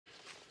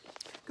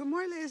Good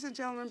morning, ladies and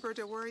gentlemen.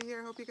 Berdel, we're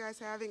here. Hope you guys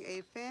are having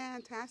a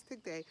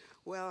fantastic day.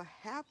 Well,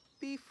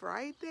 happy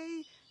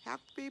Friday.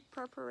 Happy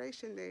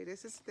preparation day.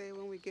 This is the day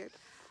when we get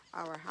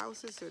our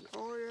houses in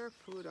order,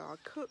 food all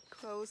cooked,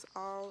 clothes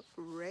all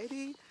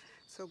ready.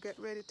 So get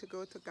ready to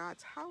go to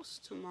God's house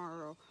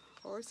tomorrow.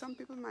 Or some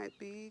people might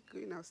be,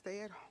 stay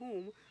at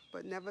home,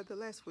 but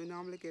nevertheless, we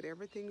normally get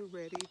everything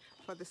ready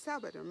for the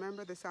Sabbath.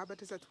 Remember, the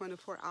Sabbath is a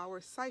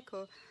 24-hour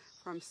cycle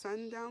from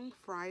sundown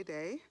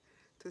Friday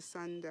to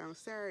sundown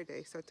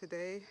Saturday. So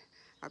today,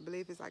 I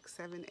believe it's like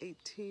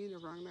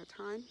 7:18 around that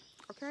time.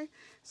 Okay,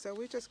 so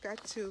we just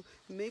got to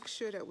make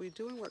sure that we're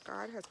doing what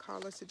God has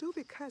called us to do,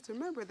 because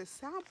remember, the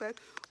Sabbath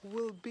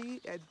will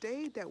be a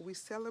day that we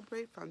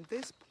celebrate from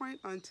this point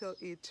until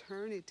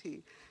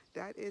eternity.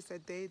 That is a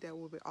day that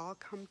we will all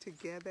come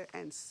together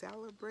and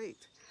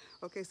celebrate.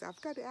 Okay, so I've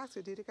got to ask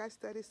you, did you guys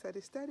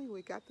study?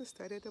 We got to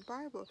study the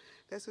Bible.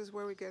 This is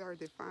where we get our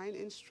divine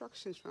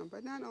instructions from.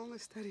 But not only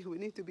study, we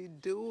need to be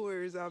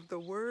doers of the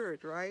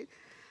word, right?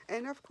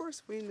 And of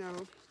course, we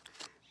know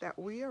that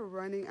we are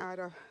running out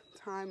of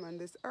time on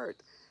this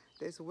earth.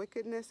 This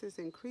wickedness is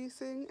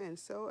increasing, and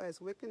so as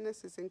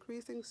wickedness is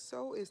increasing,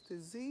 so is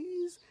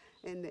disease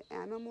in the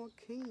animal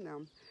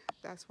kingdom.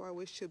 That's why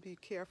we should be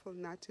careful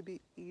not to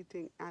be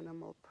eating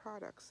animal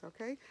products,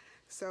 okay?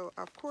 So,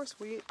 of course,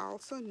 we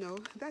also know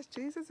that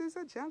Jesus is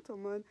a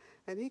gentleman,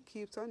 and he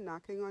keeps on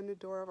knocking on the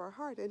door of our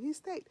heart. And he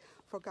states,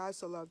 "For God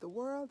so loved the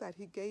world that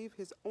he gave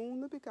his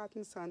only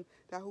begotten Son,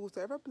 that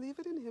whosoever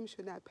believeth in him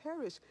should not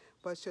perish,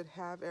 but should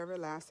have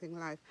everlasting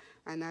life."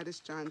 And that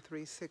is John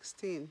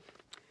 3:16.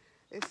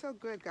 It's so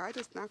good. God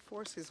does not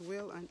force his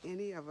will on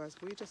any of us.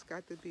 We just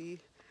got to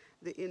be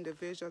the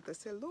individual that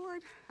say,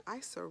 "Lord, I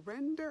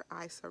surrender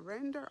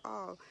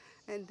all."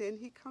 And then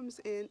he comes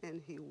in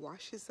and he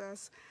washes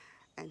us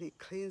and he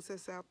cleans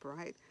us up,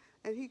 right?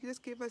 And he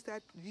just gives us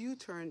that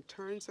U-turn,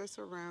 turns us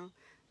around,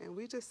 and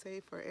we just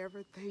say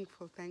forever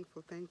thankful,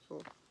 thankful,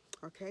 thankful.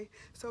 Okay?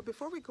 So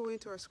before we go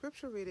into our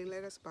scripture reading,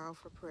 let us bow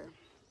for prayer.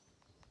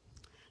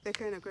 Dear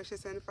kind and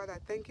gracious Heavenly Father, I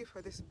thank you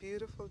for this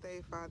beautiful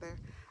day, Father.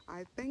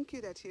 I thank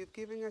you that you've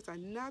given us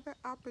another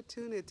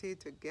opportunity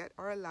to get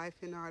our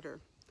life in order.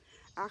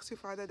 I ask you,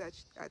 Father, that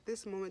at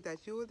this moment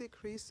that you will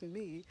decrease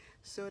me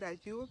so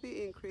that you will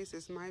be increased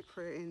is my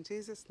prayer. In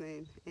Jesus'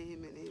 name,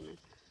 amen, amen.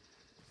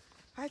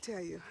 I tell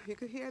you, you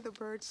could hear the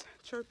birds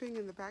chirping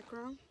in the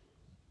background.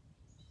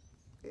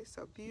 It's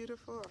so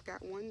beautiful. I've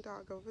got one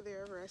dog over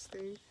there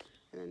resting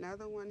and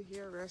another one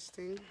here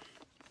resting.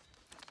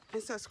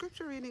 And so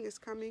scripture reading is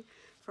coming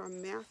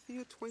from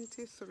Matthew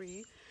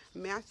 23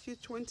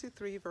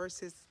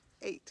 verses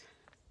 8.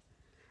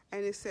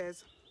 And it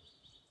says,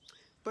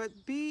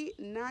 "But be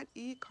not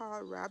ye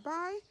called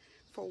Rabbi,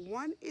 for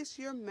one is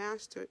your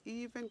master,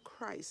 even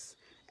Christ,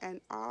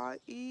 and all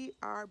ye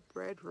are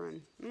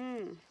brethren."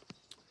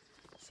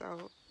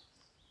 So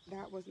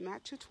that was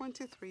Matthew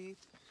 23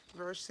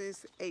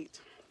 verses 8.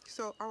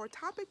 So our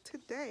topic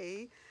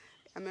today,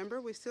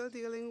 remember, we're still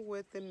dealing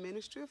with the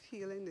Ministry of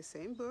Healing, the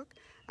same book,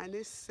 and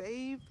it's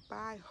Saved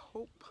by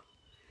Hope.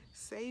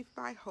 Saved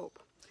by Hope.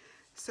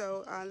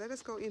 So let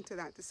us go into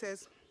that. It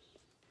says,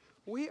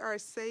 we are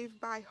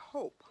saved by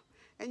hope.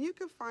 And you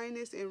can find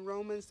this in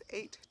Romans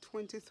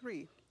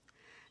 8:23.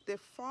 The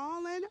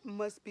fallen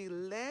must be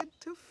led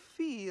to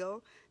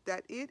feel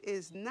that it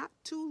is not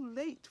too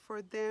late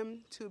for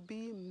them to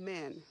be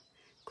men.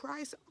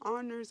 Christ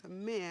honors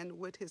man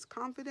with his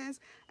confidence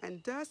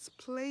and does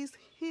place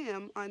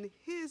him on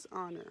his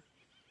honor.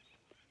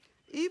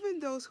 Even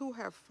those who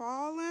have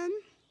fallen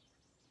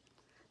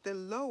the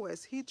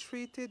lowest, he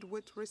treated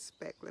with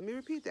respect. Let me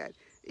repeat that.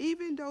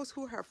 Even those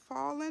who have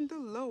fallen the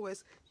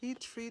lowest, he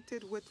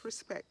treated with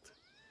respect.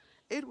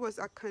 It was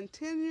a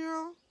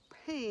continual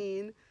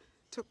pain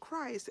to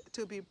Christ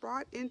to be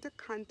brought into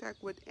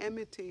contact with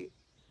enmity,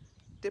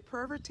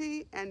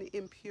 depravity, and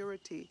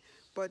impurity,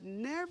 but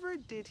never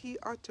did he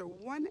utter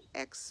one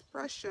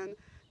expression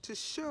to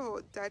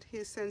show that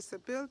his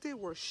sensibility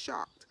were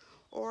shocked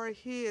or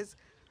his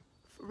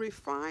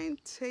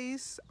refined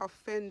taste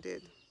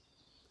offended.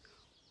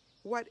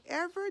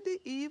 Whatever the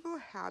evil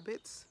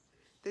habits,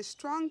 the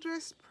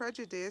strongest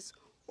prejudice,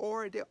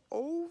 or the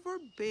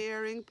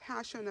overbearing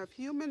passion of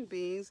human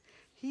beings,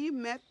 he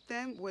met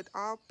them with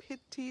all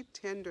pity,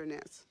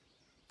 tenderness.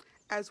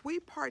 As we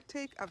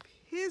partake of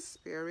his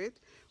spirit,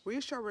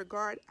 we shall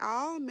regard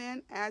all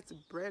men as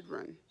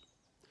brethren,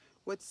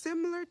 with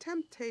similar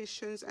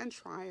temptations and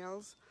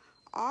trials,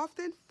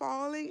 often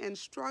falling and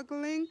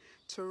struggling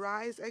to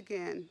rise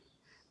again,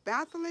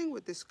 battling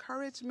with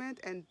discouragement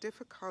and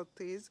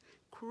difficulties,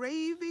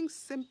 craving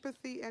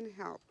sympathy and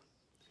help.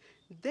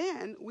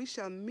 Then we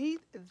shall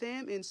meet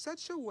them in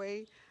such a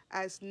way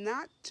as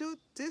not to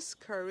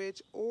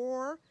discourage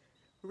or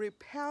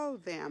repel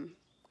them,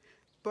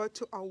 but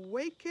to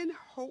awaken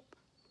hope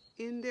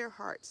in their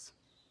hearts.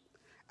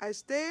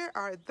 As they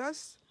are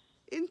thus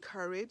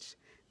encouraged,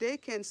 they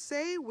can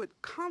say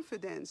with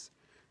confidence,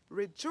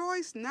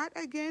 "Rejoice not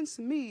against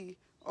me,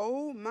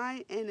 O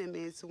my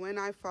enemies, when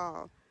I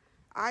fall.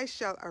 I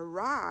shall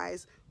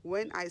arise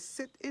When I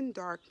sit in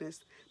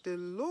darkness, the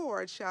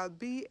Lord shall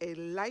be a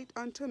light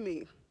unto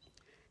me.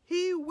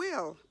 He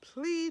will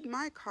plead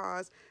my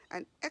cause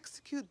and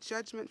execute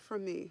judgment for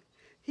me.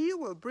 He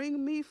will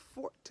bring me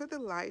forth to the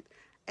light,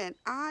 and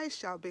I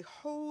shall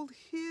behold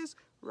his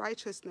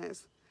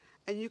righteousness.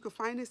 And you can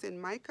find this in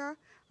Micah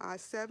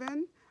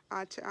 7,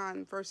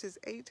 verses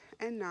 8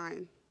 and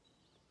 9.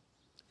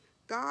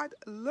 God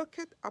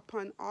looketh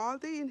upon all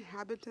the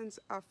inhabitants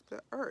of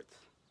the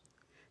earth.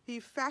 He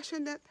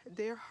fashioneth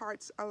their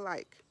hearts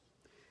alike.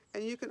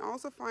 And you can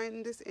also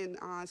find this in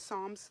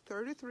Psalms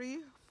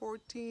 33,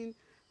 14,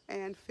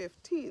 and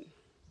 15.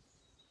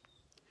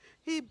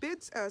 He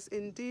bids us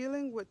in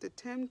dealing with the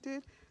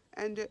tempted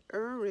and the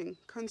erring,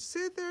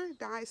 consider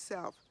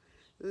thyself,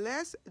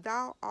 lest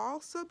thou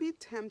also be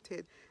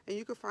tempted. And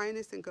you can find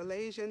this in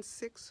Galatians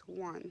 6,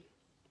 1.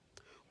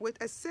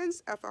 With a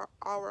sense of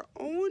our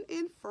own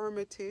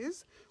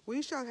infirmities,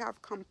 we shall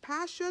have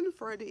compassion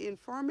for the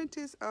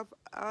infirmities of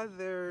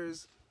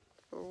others.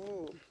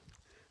 Oh,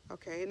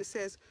 okay. And it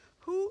says,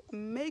 who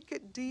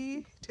maketh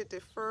thee to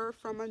differ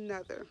from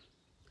another?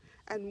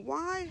 And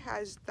why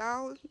hast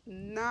thou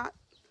not,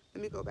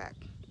 let me go back.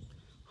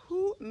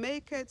 Who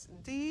maketh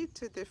thee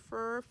to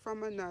differ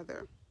from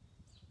another?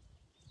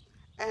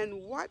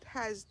 And what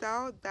hast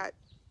thou that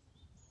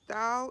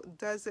thou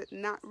doesn't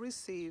not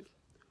receive?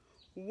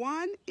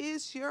 One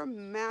is your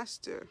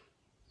master.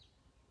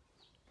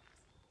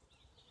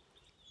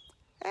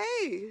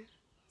 Hey,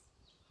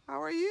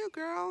 how are you,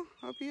 girl?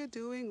 Hope you're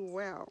doing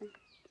well.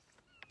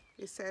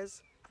 It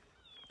says,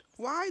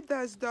 why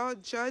dost thou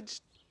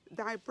judge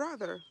thy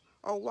brother?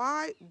 Or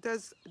why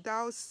dost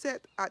thou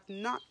set at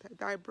naught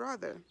thy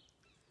brother?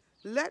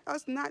 Let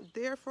us not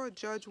therefore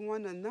judge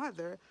one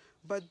another,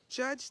 but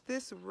judge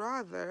this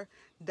rather,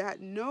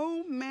 that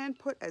no man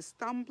put a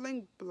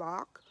stumbling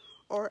block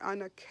or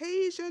an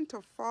occasion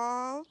to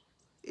fall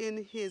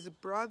in his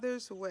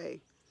brother's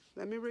way.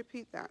 Let me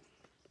repeat that.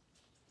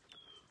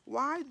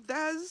 Why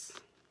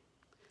dost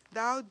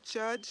thou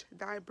judge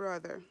thy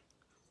brother?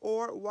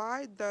 Or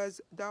why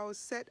dost thou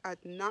set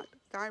at naught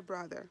thy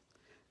brother?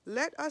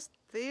 Let us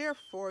not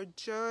therefore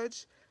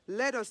judge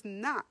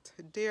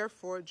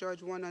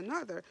one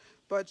another,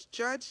 but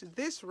judge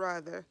this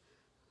rather,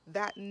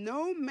 that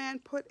no man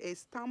put a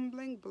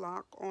stumbling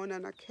block on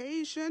an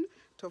occasion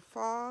to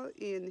fall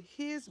in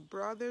his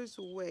brother's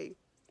way.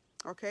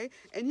 Okay,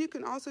 and you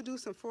can also do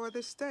some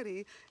further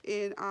study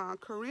in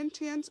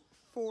Corinthians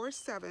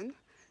 4:7,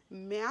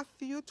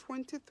 Matthew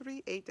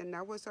 23:8, and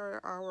that was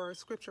our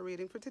scripture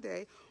reading for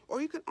today.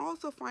 Or you can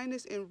also find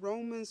this in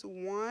Romans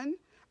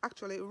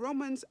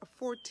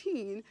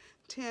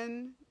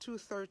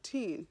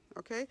 14:10-13.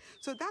 Okay,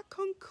 so that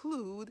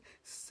concludes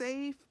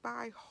Saved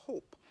by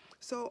Hope.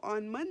 So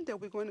on Monday,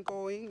 we're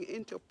going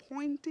into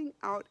pointing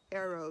out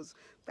arrows.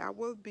 That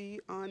will be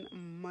on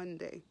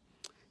Monday.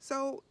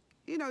 So,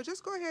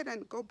 just go ahead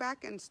and go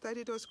back and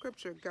study those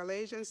scriptures.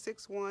 Galatians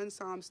 6:1,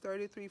 Psalms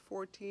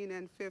 33:14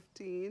 and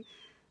 15,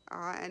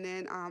 and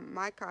then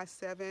Micah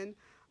 7,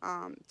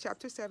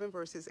 chapter 7,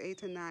 verses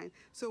 8 and 9.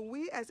 So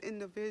we as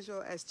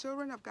individuals, as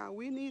children of God,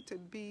 we need to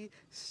be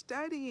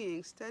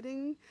studying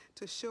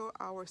to show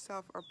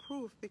ourselves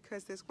approved,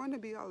 because there's going to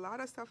be a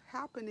lot of stuff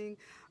happening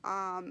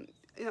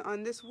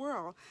on this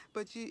world,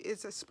 but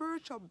it's a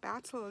spiritual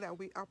battle that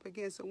we up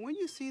against. So when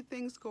you see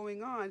things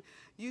going on,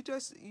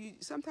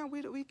 sometimes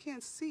we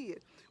can't see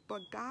it,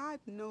 but God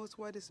knows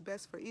what is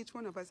best for each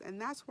one of us, and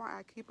that's why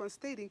I keep on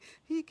stating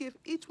He gives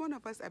each one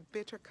of us a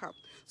bitter cup.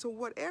 So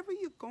whatever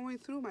you're going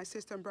through, my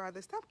sister and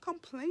brother, stop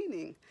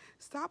complaining,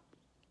 stop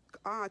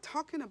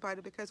talking about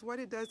it, because what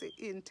it does, it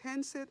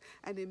intenses it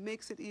and it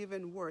makes it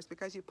even worse,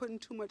 because you're putting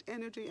too much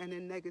energy. And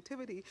in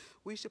negativity,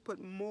 we should put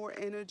more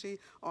energy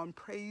on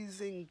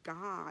praising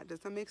God.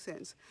 Does that make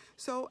sense?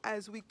 So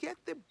as we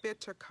get the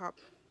bitter cup,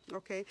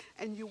 okay,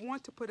 and you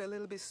want to put a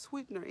little bit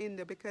sweetener in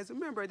there, because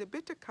remember, the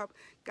bitter cup,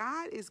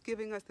 God is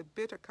giving us the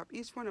bitter cup,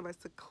 each one of us,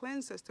 to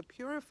cleanse us, to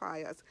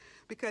purify us,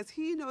 because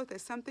He knows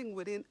there's something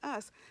within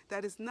us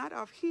that is not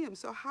of Him.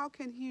 So how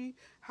can He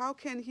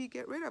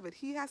get rid of it?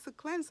 He has to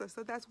cleanse us.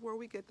 So that's where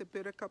we get the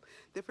bitter cup,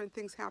 different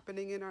things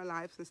happening in our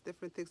lives, and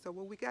different things. So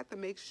we got to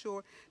make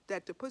sure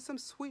that to put some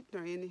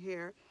sweetener in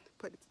here,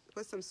 put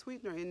some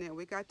sweetener in there,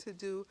 we got to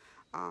do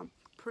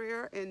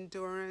prayer,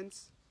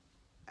 endurance,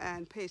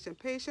 and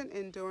patient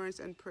endurance,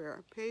 and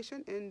prayer.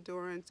 Patient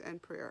endurance and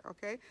prayer.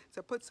 Okay,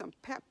 so put some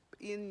pep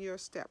in your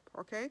step.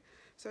 Okay,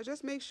 so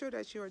just make sure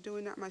that you are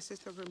doing that, my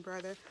sister and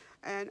brother.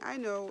 And I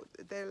know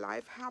that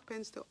life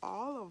happens to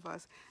all of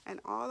us,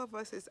 and all of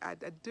us is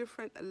at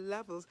different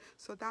levels.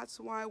 So that's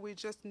why we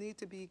just need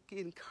to be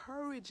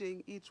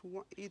encouraging each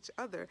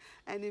other.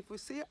 And if we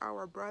see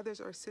our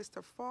brothers or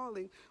sister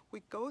falling,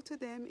 we go to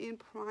them in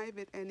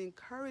private and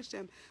encourage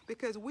them,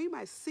 because we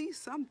might see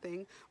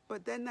something,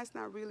 but then that's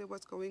not really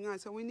what's going on.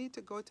 So we need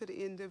to go to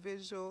the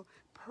individual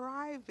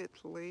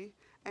privately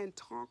and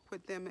talk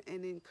with them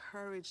and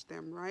encourage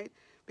them, right?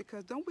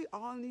 Because don't we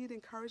all need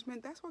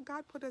encouragement? That's what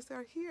God put us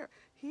there here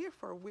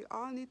for. We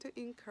all need to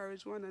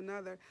encourage one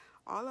another.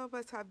 All of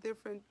us have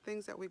different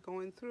things that we're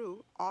going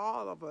through.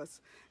 All of us.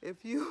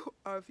 If you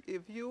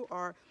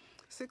are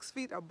 6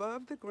 feet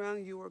above the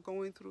ground, you are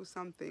going through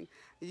something.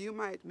 You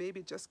might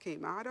maybe just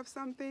came out of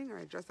something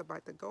or just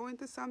about to go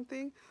into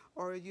something,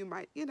 or you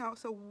might,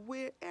 so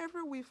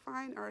wherever we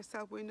find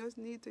ourselves, we just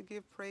need to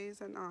give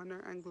praise and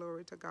honor and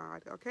glory to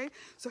God, okay?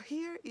 So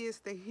here is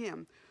the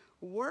hymn.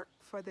 Work,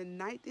 for the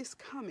night is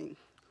coming.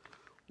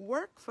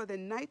 Work, for the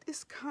night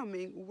is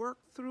coming. Work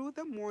through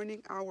the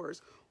morning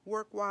hours.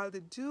 Work while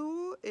the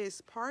dew is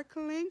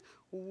sparkling.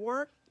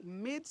 Work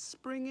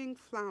mid-springing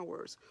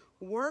flowers.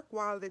 Work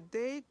while the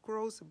day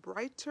grows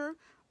brighter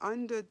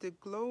under the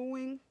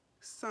glowing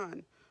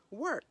sun.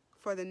 Work,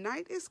 for the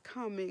night is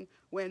coming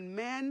when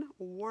man's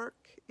work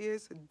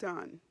is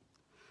done.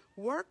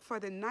 Work, for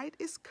the night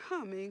is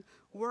coming.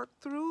 Work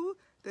through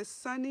the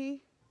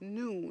sunny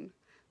noon.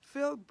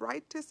 Fill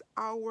brightest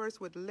hours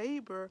with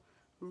labor.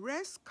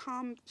 Rest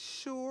comes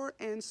sure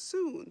and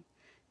soon.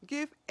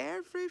 Give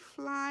every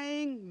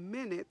flying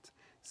minute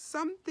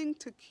something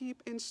to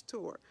keep in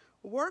store.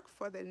 Work,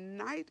 for the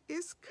night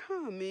is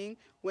coming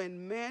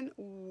when man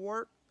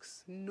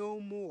works no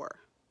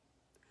more.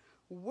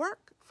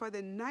 Work, for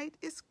the night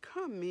is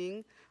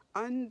coming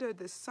under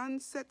the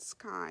sunset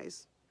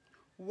skies.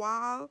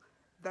 While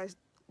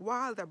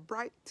the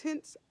bright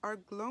tints are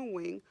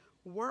glowing,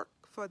 work,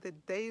 for the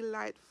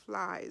daylight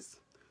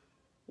flies.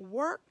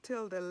 Work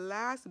till the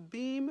last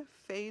beam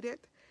faded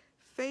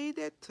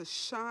to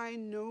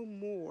shine no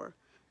more.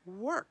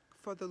 Work,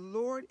 for the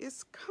Lord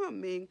is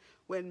coming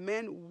when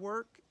men's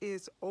work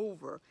is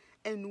over.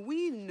 And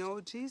we know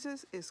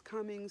Jesus is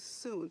coming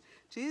soon.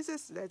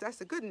 That's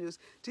the good news.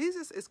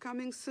 Jesus is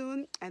coming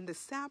soon, and the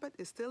Sabbath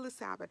is still the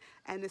Sabbath.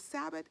 And the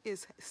Sabbath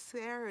is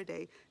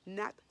Saturday,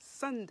 not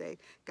Sunday.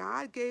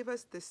 God gave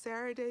us the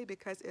Saturday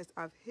because it's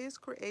of his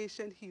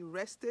creation. He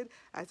rested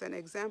as an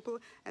example.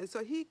 And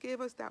so he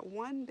gave us that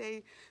one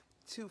day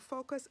to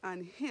focus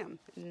on him,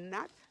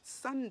 not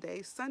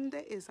Sunday.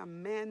 Sunday is a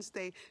man's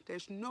day.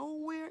 There's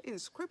nowhere in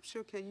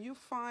Scripture can you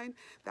find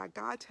that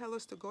God tells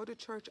us to go to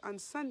church on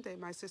Sunday,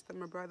 my sister,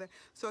 my brother.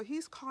 So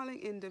he's calling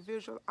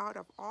individuals out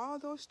of all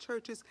those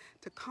churches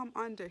to come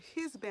under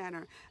his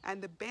banner.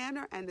 And the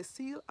banner and the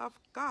seal of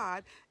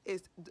God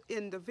is the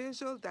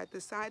individual that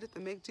decided to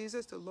make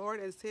Jesus the Lord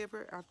and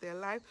Savior of their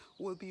life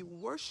will be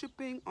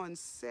worshiping on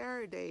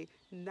Saturday,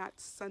 not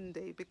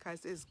Sunday,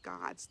 because it's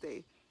God's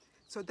day.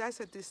 So that's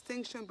a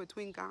distinction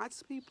between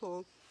God's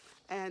people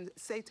and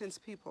Satan's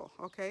people,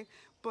 okay?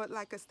 But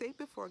like I stated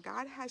before,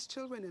 God has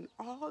children in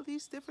all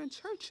these different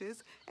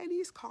churches, and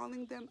he's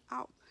calling them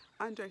out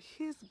under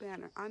his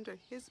banner,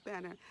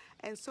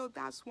 And so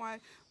that's why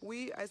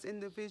we as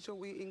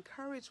individuals, we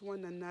encourage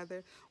one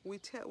another. We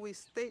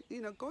state,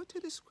 go to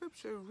the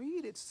Scripture,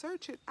 read it,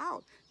 search it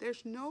out.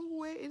 There's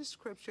nowhere in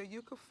Scripture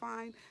you could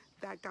find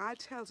that God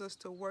tells us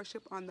to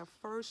worship on the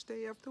first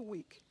day of the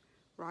week,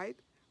 right?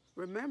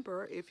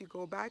 Remember, if you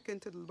go back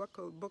into the book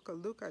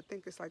of Luke, I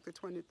think it's like the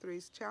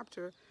 23rd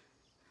chapter,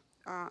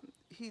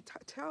 he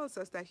tells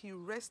us that he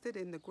rested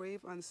in the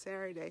grave on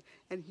Saturday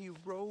and he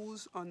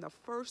rose on the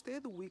first day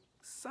of the week,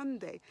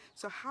 Sunday.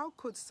 So how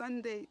could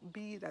Sunday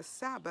be the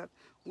Sabbath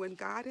when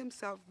God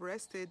himself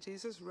rested,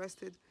 Jesus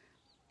rested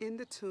in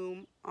the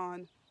tomb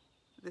on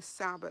the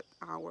Sabbath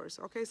hours?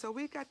 Okay, so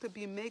we got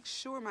to make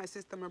sure, my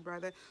sister, my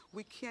brother,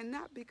 we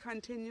cannot be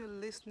continually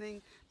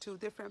listening to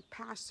different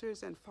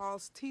pastors and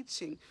false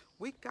teaching.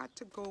 We got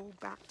to go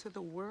back to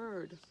the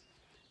Word.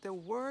 The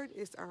Word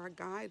is our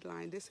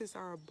guideline. This is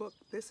our book.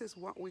 This is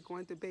what we're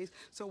going to base.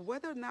 So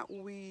whether or not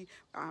we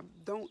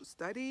don't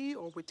study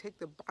or we take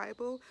the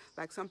Bible,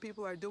 like some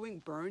people are doing,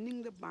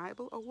 burning the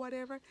Bible or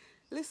whatever,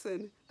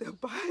 listen, the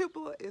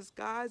Bible is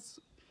God's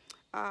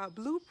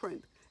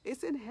blueprint.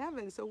 It's in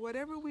heaven. So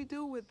whatever we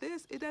do with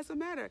this, it doesn't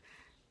matter.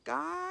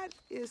 God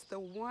is the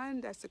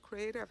one that's the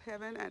creator of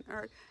heaven and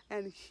earth,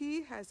 and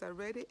he has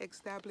already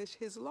established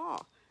his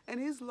law. And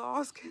his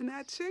laws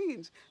cannot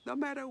change, no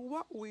matter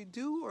what we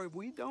do or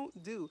we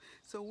don't do.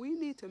 So we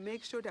need to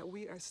make sure that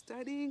we are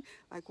studying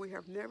like we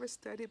have never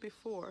studied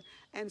before,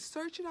 and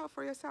search it out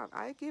for yourself.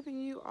 I've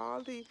given you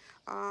all the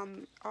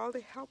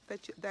help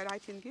that I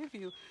can give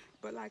you,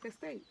 but like I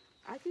say,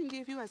 I can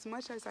give you as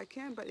much as I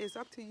can, but it's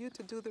up to you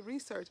to do the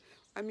research.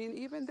 I mean,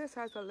 even this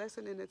has a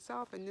lesson in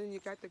itself, and then you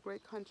got the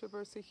great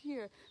controversy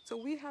here. So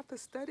we have to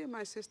study,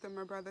 my sister,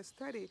 my brother,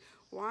 study.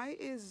 Why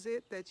is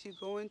it that you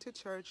go into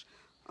church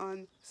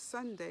on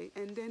Sunday,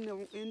 and then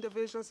the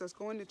individuals that's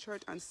going to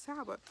church on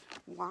Sabbath?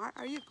 Why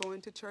are you going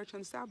to church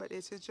on Sabbath?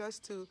 Is it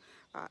just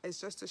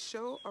to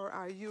show, or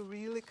are you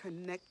really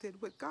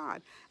connected with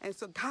God? And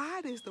so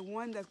God is the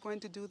one that's going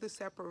to do the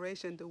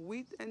separation. The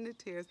wheat and the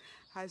tares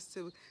has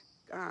to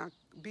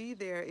be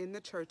there in the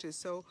churches.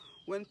 So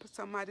when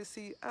somebody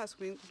see us,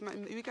 we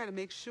got to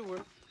make sure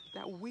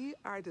that we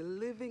are the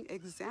living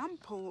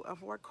example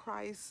of what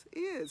Christ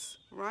is,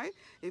 right?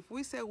 If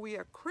we say we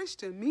are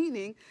Christian,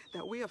 meaning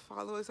that we are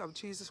followers of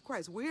Jesus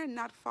Christ, we are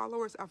not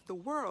followers of the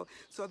world.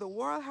 So the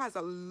world has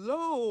a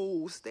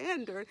low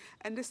standard,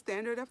 and the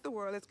standard of the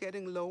world is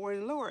getting lower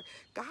and lower.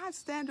 God's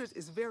standards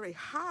is very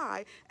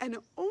high, and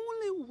the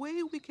only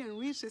way we can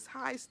reach this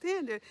high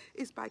standard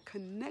is by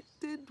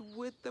connected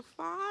with the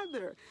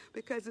Father,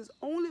 because it's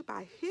only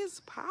by His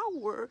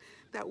power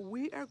that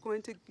we are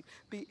going to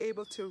be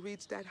able to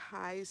reach that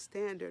high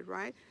standard,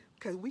 right?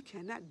 Because we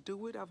cannot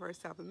do it of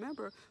ourselves.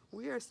 Remember,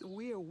 we are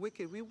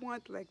wicked. We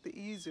want like the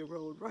easy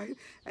road, right?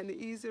 And the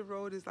easy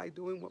road is like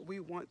doing what we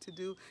want to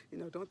do. You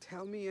know, don't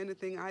tell me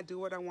anything. I do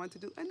what I want to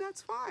do, and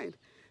that's fine.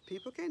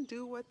 People can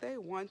do what they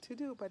want to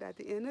do, but at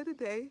the end of the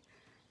day,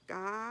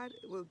 God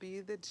will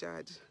be the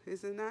judge,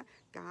 isn't that?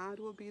 God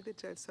will be the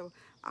judge. So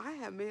I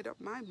have made up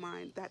my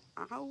mind that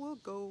I will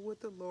go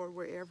with the Lord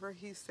wherever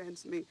He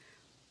sends me.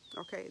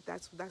 Okay,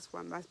 that's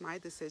my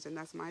decision.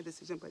 That's my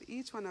decision. But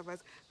each one of us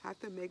have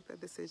to make the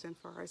decision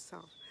for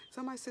ourselves.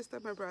 So my sister,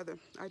 my brother,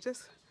 I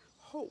just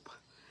hope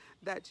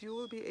that you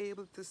will be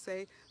able to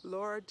say,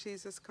 Lord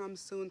Jesus, come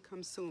soon,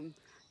 come soon.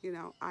 You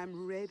know,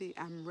 I'm ready,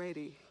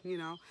 you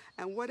know.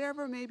 And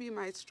whatever maybe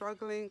might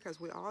struggling, because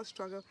we all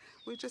struggle,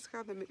 we just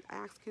got to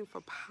ask Him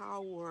for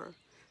power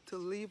to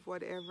leave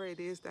whatever it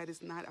is that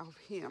is not of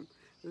Him.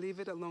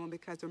 Leave it alone,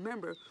 because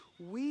remember,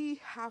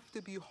 we have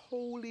to be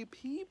holy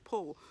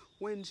people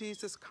when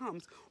Jesus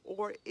comes.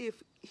 Or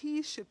if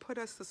He should put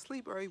us to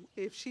sleep, or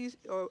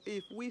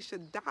if we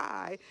should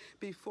die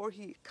before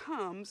He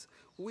comes,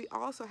 we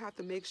also have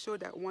to make sure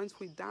that once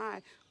we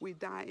die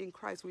in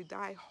Christ. We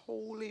die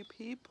holy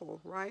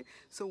people, right?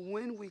 So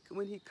when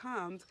He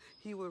comes,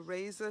 He will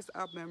raise us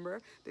up.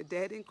 Remember, the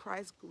dead in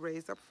Christ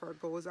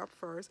goes up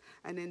first,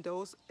 and then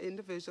those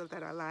individuals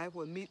that are alive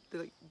will meet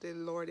the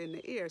Lord in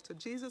the air. So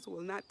Jesus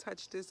will not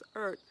touch this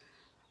earth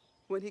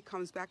when He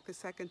comes back the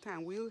second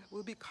time.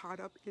 We'll be caught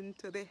up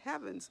into the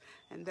heavens,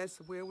 and that's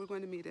where we're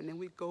going to meet. And then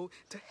we go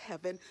to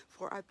heaven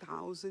for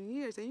 1,000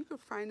 years. And you can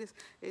find this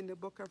in the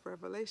book of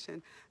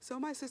Revelation. So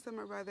my sister,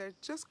 my brother,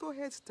 just go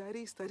ahead,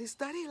 study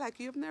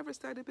like you've never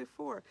studied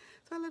before.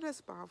 So let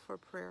us bow for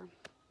prayer.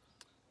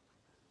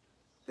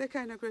 Dear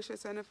kind of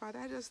gracious and Father,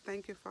 I just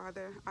thank You,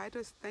 Father. I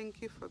just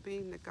thank You for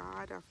being the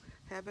God of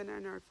heaven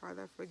and earth,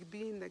 Father, for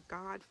being the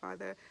God,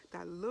 Father,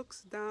 that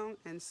looks down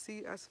and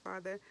see us,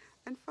 Father.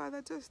 And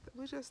Father,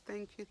 we just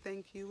thank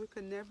You. We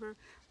could never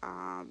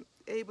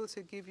able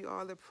to give You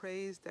all the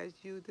praise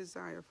that You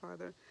desire,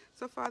 Father.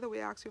 So, Father,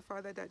 we ask You,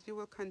 Father, that You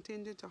will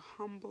continue to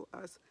humble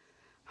us.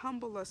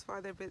 Humble us,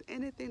 Father, if there's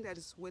anything that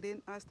is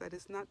within us that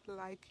is not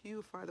like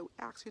You, Father. We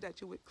ask You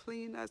that You would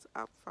clean us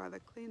up, Father.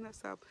 Clean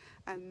us up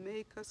and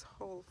make us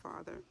whole,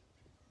 Father.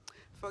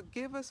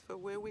 Forgive us for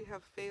where we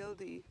have failed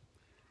Thee,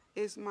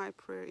 is my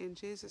prayer. In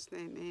Jesus'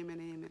 name,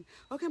 amen, amen.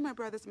 Okay, my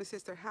brothers, my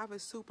sister, have a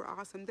super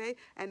awesome day.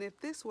 And if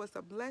this was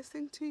a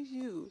blessing to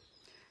you,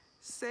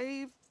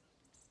 save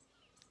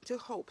to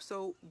hope.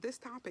 So this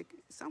topic,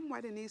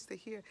 somebody needs to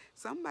hear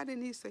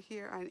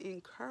an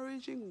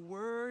encouraging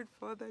word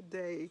for the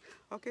day.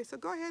 Okay, so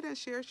go ahead and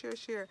share.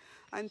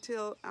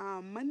 Until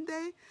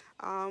Monday,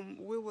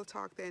 we will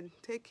talk then.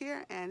 Take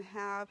care and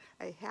have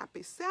a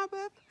happy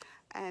Sabbath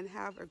and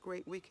have a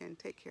great weekend.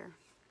 Take care.